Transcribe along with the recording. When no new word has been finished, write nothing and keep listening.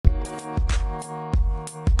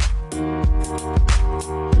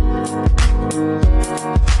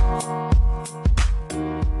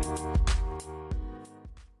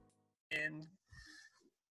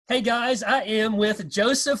Hey guys, I am with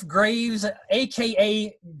Joseph Graves,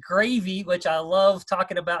 aka Gravy, which I love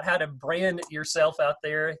talking about how to brand yourself out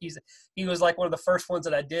there. He was like one of the first ones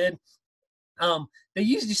that I did. They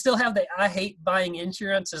usually still have the I hate buying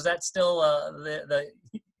insurance. Is that still the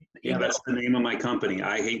Yeah, email? that's the name of my company.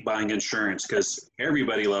 I hate buying insurance because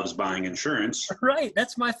everybody loves buying insurance. Right,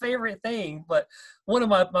 that's my favorite thing. But one of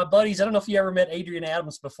my buddies, I don't know if you ever met Adrian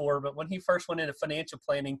Adams before, but when he first went into financial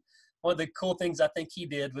planning, one of the cool things I think he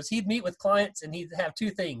did was he'd meet with clients and he'd have two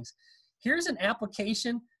things. Here's an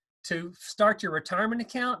application to start your retirement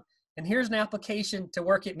account, and here's an application to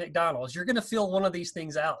work at McDonald's. You're going to fill one of these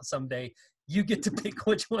things out someday. You get to pick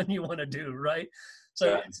which one you want to do, right?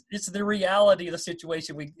 So Yeah, it's the reality of the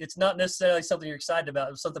situation. It's not necessarily something you're excited about.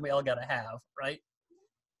 It's something we all got to have, right?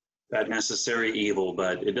 that necessary evil,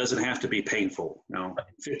 but it doesn't have to be painful.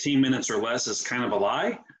 15 minutes or less is kind of a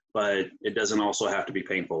lie, but it doesn't also have to be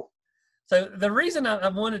painful. So the reason I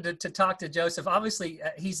wanted to talk to Joseph, obviously,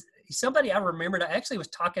 he's somebody I remembered. I actually was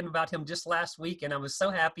talking about him just last week, and I was so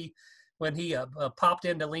happy when he popped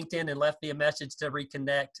into LinkedIn and left me a message to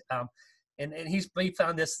reconnect. And he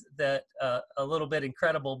found this a little bit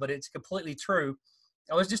incredible, but it's completely true.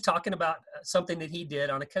 I was just talking about something that he did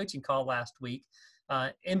on a coaching call last week,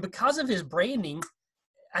 and because of his branding,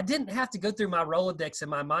 I didn't have to go through my Rolodex in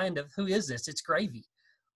my mind of who is this? It's Gravy.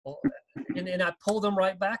 Well, and I pulled him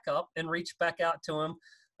right back up and reached back out to him.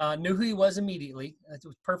 Knew who he was immediately. It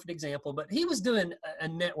was a perfect example. But he was doing a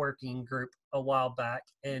networking group a while back.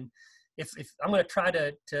 And if I'm going to try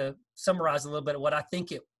to summarize a little bit of what I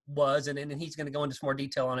think it was, and he's going to go into some more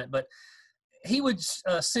detail on it. But he would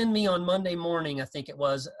send me on Monday morning, I think it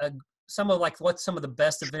was, some of the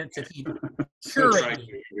best events that he curated.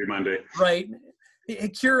 Every Monday. Right.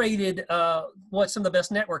 It curated what some of the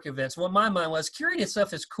best network events. What my mind was, curated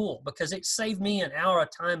stuff is cool because it saved me an hour of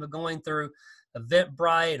time of going through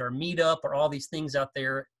Eventbrite or Meetup or all these things out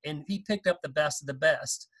there. And he picked up the best of the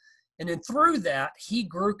best. And then through that, he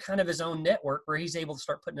grew kind of his own network where he's able to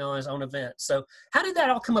start putting on his own events. So how did that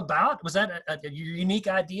all come about? Was that a unique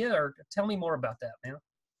idea, or tell me more about that, man?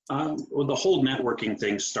 Well, the whole networking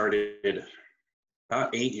thing started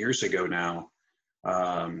about 8 years ago now.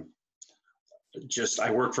 I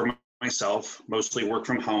work for myself, mostly work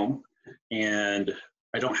from home, and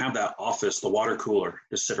I don't have that office, the water cooler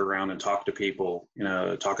to sit around and talk to people,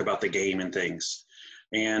 talk about the game and things.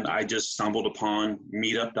 And I just stumbled upon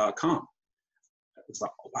meetup.com. It's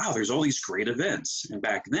like, wow, there's all these great events. And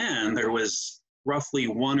back then there was roughly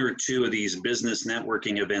one or two of these business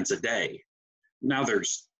networking events a day. Now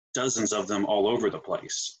there's dozens of them all over the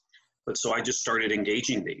place. But so I just started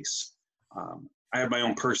engaging these. I have my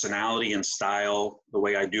own personality and style, the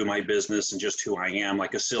way I do my business and just who I am,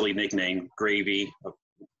 like a silly nickname, Gravy,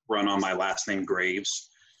 run on my last name, Graves.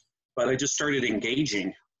 But I just started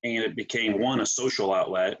engaging, and it became, one, a social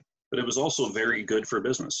outlet, but it was also very good for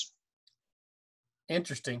business.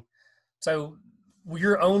 Interesting. So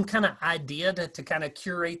your own kind of idea to kind of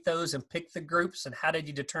curate those and pick the groups, and how did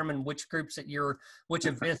you determine which groups which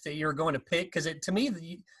events that you're going to pick? Because to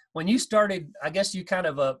me, when you started, I guess you kind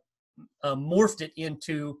of morphed it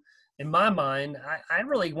into, in my mind, I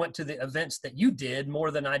really went to the events that you did more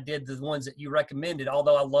than I did the ones that you recommended,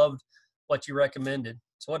 although I loved what you recommended.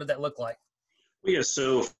 So what did that look like? Yeah,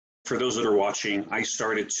 so for those that are watching,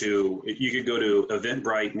 you could go to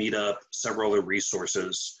Eventbrite, Meetup, several other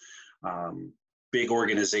resources. Big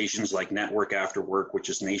organizations like Network After Work, which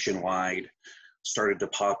is nationwide, started to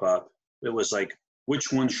pop up. It was like,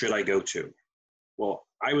 which one should I go to? Well,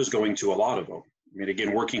 I was going to a lot of them. I mean,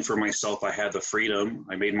 again, working for myself, I had the freedom.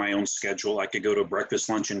 I made my own schedule. I could go to breakfast,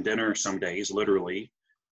 lunch, and dinner some days, literally,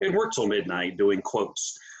 and work till midnight doing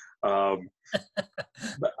quotes. So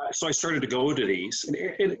I started to go to these,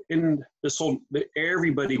 and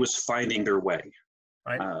everybody was finding their way.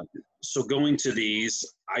 Right. So going to these,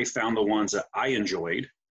 I found the ones that I enjoyed.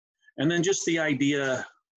 And then just the idea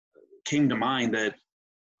came to mind that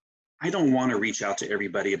I don't want to reach out to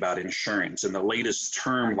everybody about insurance and the latest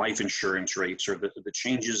term life insurance rates or the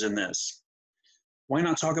changes in this. Why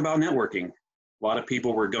not talk about networking? A lot of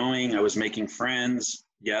people were going. I was making friends.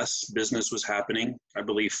 Yes, business was happening. I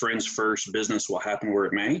believe friends first, business will happen where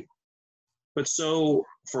it may. But so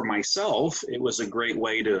for myself, it was a great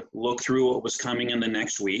way to look through what was coming in the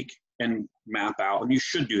next week and map out. And you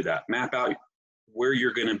should do that. Map out where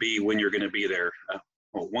you're going to be when you're going to be there.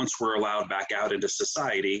 Once we're allowed back out into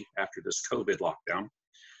society after this COVID lockdown.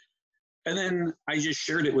 And then I just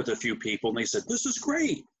shared it with a few people and they said, this is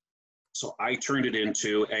great. So I turned it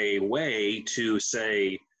into a way to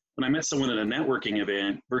say, when I met someone at a networking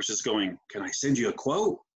event versus going, can I send you a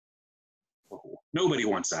quote? Oh, nobody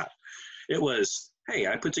wants that. It was, hey,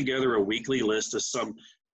 I put together a weekly list of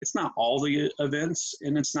it's not all the events,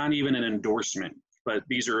 and it's not even an endorsement, but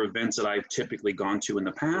these are events that I've typically gone to in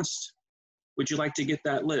the past. Would you like to get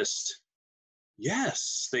that list?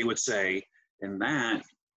 Yes, they would say. And that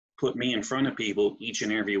put me in front of people each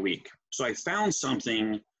and every week. So I found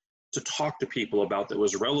something to talk to people about that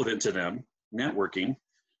was relevant to them, networking,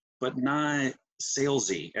 but not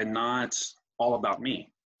salesy and not all about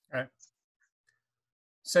me. All right.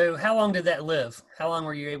 So how long did that live? How long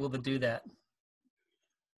were you able to do that?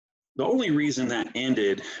 The only reason that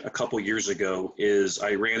ended a couple years ago is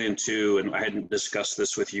I ran into, and I hadn't discussed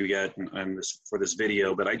this with you yet for this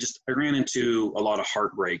video, but I ran into a lot of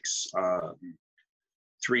heartbreaks.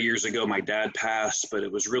 3 years ago, my dad passed, but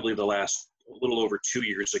it was really a little over 2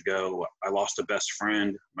 years ago, I lost a best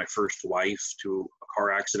friend, my first wife, to a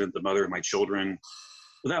car accident, the mother of my children.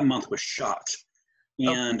 Well, that month was shot.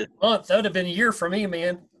 And that would have been a year for me,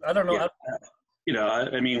 man. I don't know. Yeah, you know,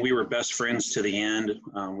 I mean, we were best friends to the end.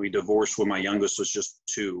 We divorced when my youngest was just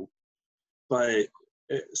 2. But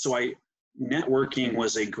so networking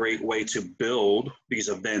was a great way to build these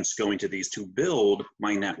events, going to these, to build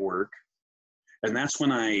my network. And that's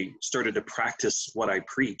when I started to practice what I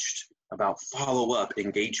preached about: follow up,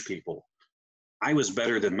 engage people. I was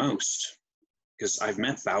better than most because I've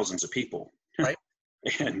met thousands of people. Right.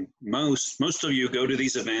 And most of you go to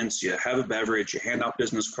these events, you have a beverage, you hand out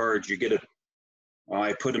business cards, you get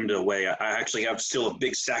I put them away. I actually have still a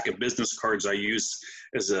big stack of business cards I use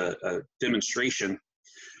as a demonstration,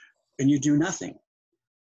 and you do nothing.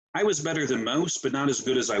 I was better than most, but not as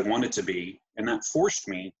good as I wanted to be. And that forced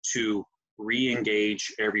me to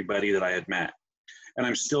re-engage everybody that I had met. And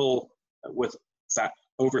I'm still with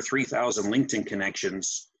over 3,000 LinkedIn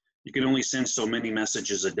connections. You can only send so many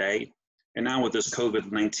messages a day. And now with this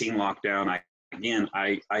COVID-19 lockdown,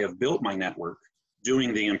 I have built my network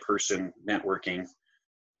doing the in-person networking.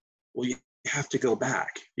 Well, you have to go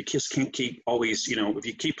back. You just can't keep always, if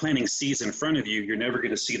you keep planting seeds in front of you, you're never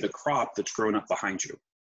going to see the crop that's grown up behind you.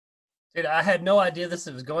 Dude, I had no idea this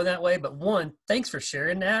was going that way, but one, thanks for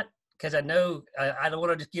sharing that, because I know I don't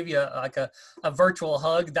want to just give you a virtual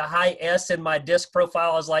hug. The high S in my disc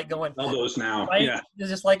profile is like going. All those now, right? Yeah. It's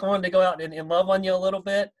just like wanting to go out and love on you a little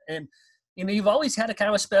bit. And, you've always had a kind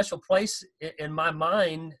of a special place in my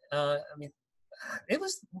mind. I mean, it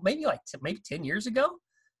was maybe 10 years ago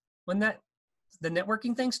when the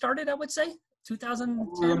networking thing started, I would say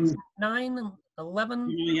 2010, 9, 11.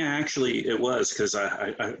 Yeah, actually it was, because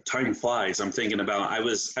I time flies. I'm thinking about, I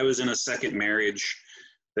was in a second marriage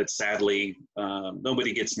that sadly,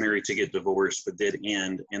 nobody gets married to get divorced, but did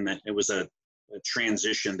end. And that it was a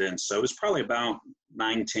transition then. So it was probably about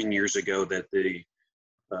 9-10 years ago that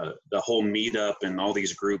the whole meetup and all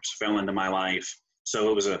these groups fell into my life. So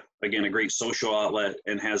it was again a great social outlet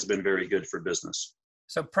and has been very good for business.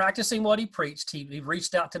 So practicing what he preached, he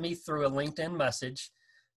reached out to me through a LinkedIn message.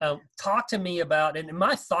 Talk to me about, and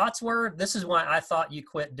my thoughts were, this is why I thought you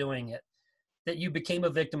quit doing it, that you became a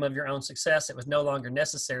victim of your own success. It was no longer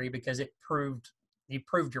necessary because you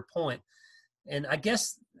proved your point. And I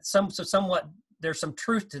guess somewhat there's some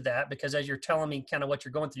truth to that, because as you're telling me kind of what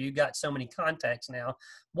you're going through, you got so many contacts now.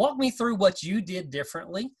 Walk me through what you did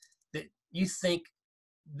differently that you think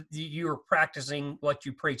you were practicing what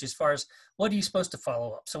you preach, as far as what are you supposed to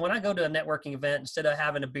follow up. So when I go to a networking event, instead of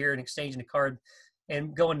having a beer and exchanging a card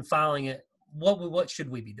and going and filing it, what should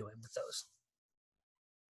we be doing with those?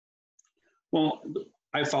 Well,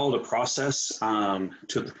 I followed a process to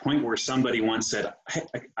the point where somebody once said,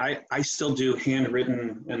 I still do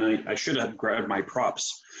handwritten, and I should have grabbed my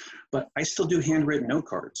props, but I still do handwritten note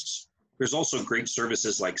cards. There's also great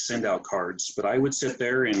services like send out cards, but I would sit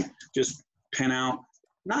there and just pen out,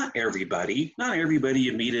 not everybody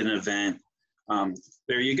you meet at an event.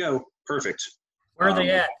 There you go. Perfect. Where are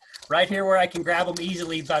they at? Right here where I can grab them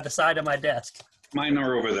easily by the side of my desk. Mine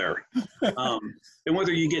are over there. And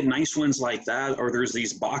whether you get nice ones like that, or there's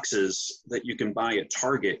these boxes that you can buy at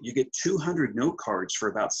Target, you get 200 note cards for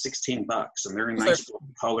about $16, and they're in nice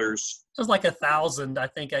colors. It was like 1,000. I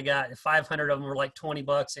think I got 500 of them were like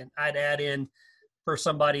 $20, and I'd add in for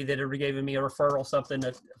somebody that had given me a referral, something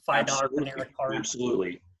at $5 Panera card.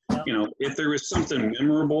 Absolutely. If there is something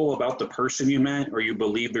memorable about the person you met, or you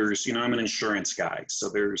believe there's, I'm an insurance guy, so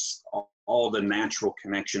there's all the natural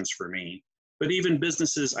connections for me. But even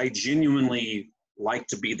businesses, I genuinely like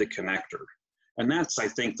to be the connector. And that's, I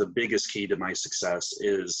think, the biggest key to my success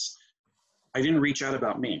is I didn't reach out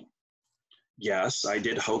about me. Yes, I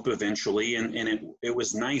did hope eventually. And it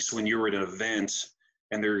was nice when you were at an event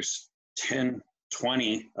and there's 10,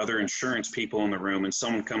 20 other insurance people in the room, and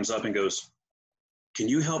someone comes up and goes, can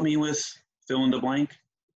you help me with fill in the blank?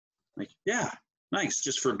 Like, yeah, Nice,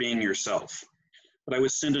 just for being yourself. But I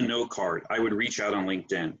would send a note card. I would reach out on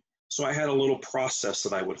LinkedIn. So I had a little process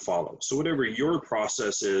that I would follow. So whatever your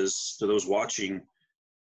process is, to those watching,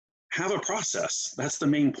 have a process. That's the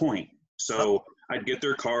main point. So I'd get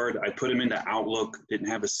their card. I'd put them into Outlook. Didn't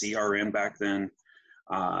have a CRM back then.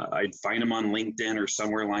 I'd find them on LinkedIn or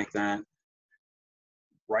somewhere like that.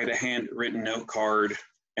 Write a handwritten note card.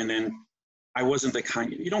 And then I wasn't the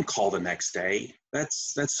kind, you don't call the next day.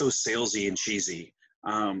 That's so salesy and cheesy.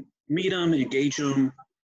 Meet them, engage them.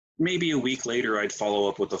 Maybe a week later, I'd follow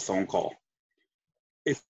up with a phone call.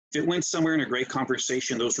 If it went somewhere in a great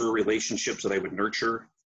conversation, those were relationships that I would nurture.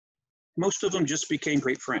 Most of them just became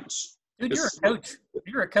great friends. Dude, you're a coach.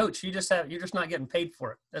 You're a coach. You're just not getting paid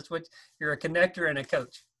for it. That's what you're, a connector and a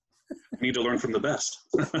coach. I need to learn from the best.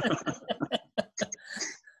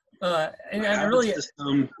 And I really,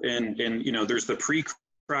 system and you know, there's the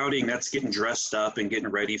pre-crowding, that's getting dressed up and getting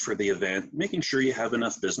ready for the event, making sure you have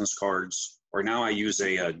enough business cards. Or now I use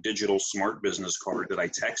a digital smart business card that I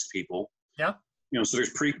text people. Yeah. You know, so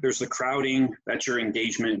there's the crowding, that's your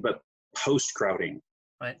engagement, but post-crowding,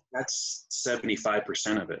 right, that's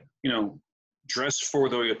 75% of it. You know, dress for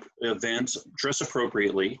the event, dress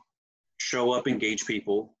appropriately, show up, engage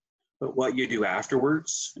people. But what you do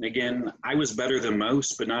afterwards, and again, I was better than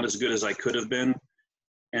most, but not as good as I could have been.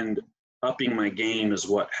 And upping my game is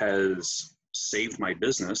what has saved my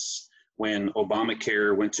business. When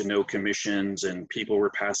Obamacare went to no commissions and people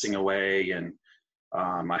were passing away, and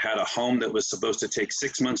I had a home that was supposed to take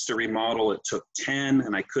 6 months to remodel, it took 10,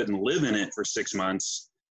 and I couldn't live in it for 6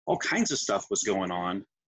 months. All kinds of stuff was going on.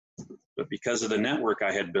 But because of the network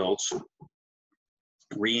I had built,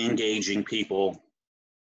 re-engaging people,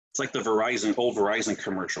 it's like the old Verizon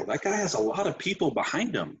commercial. That guy has a lot of people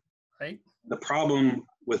behind him. Right. The problem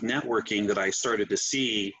with networking that I started to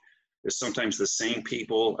see is sometimes the same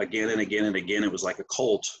people again and again and again. It was like a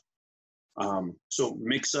cult. So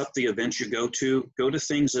mix up the events you go to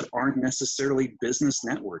things that aren't necessarily business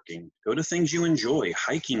networking. Go to things you enjoy,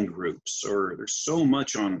 hiking groups, or there's so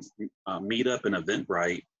much on Meetup and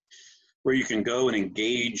Eventbrite where you can go and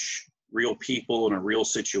engage real people in a real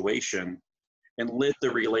situation and let the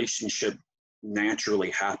relationship naturally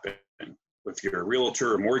happen. If you're a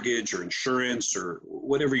realtor or mortgage or insurance or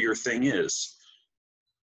whatever your thing is,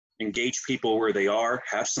 engage people where they are,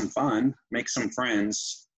 have some fun, make some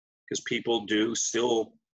friends, because people do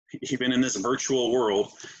still, even in this virtual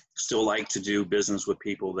world, still like to do business with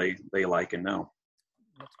people they like and know.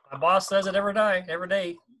 My boss says it every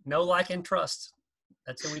day, know, like, and trust.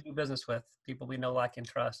 That's who we do business with, people we know, like, and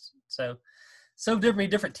trust. So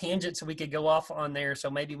different tangents we could go off on there. So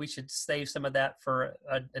maybe we should save some of that for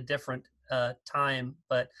a different time,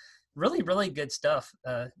 but really, really good stuff.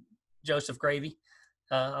 Joseph Gravy.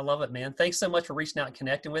 I love it, man. Thanks so much for reaching out and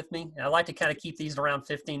connecting with me. I like to kind of keep these around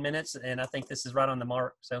 15 minutes, and I think this is right on the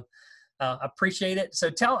mark. So I appreciate it.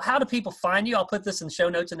 So how do people find you? I'll put this in show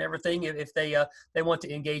notes and everything if they want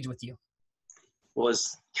to engage with you. Well,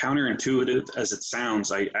 as counterintuitive as it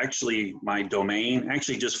sounds, my domain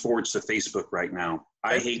actually just forwards to Facebook right now.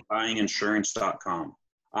 Okay. IHateBuyingInsurance.com.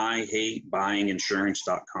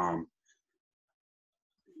 IHateBuyingInsurance.com.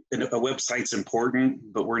 And a website's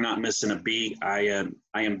important, but we're not missing a beat. I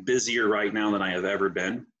am busier right now than I have ever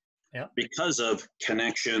been. Yeah. Because of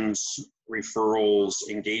connections, referrals,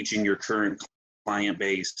 engaging your current client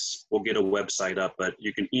base. We'll get a website up, but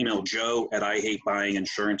you can email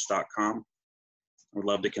joe@IHateBuyingInsurance.com. We'd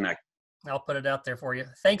love to connect. I'll put it out there for you.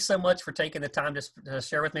 Thanks so much for taking the time to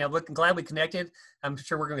share with me. I'm glad we connected. I'm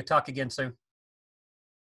sure we're going to talk again soon.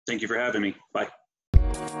 Thank you for having me. Bye.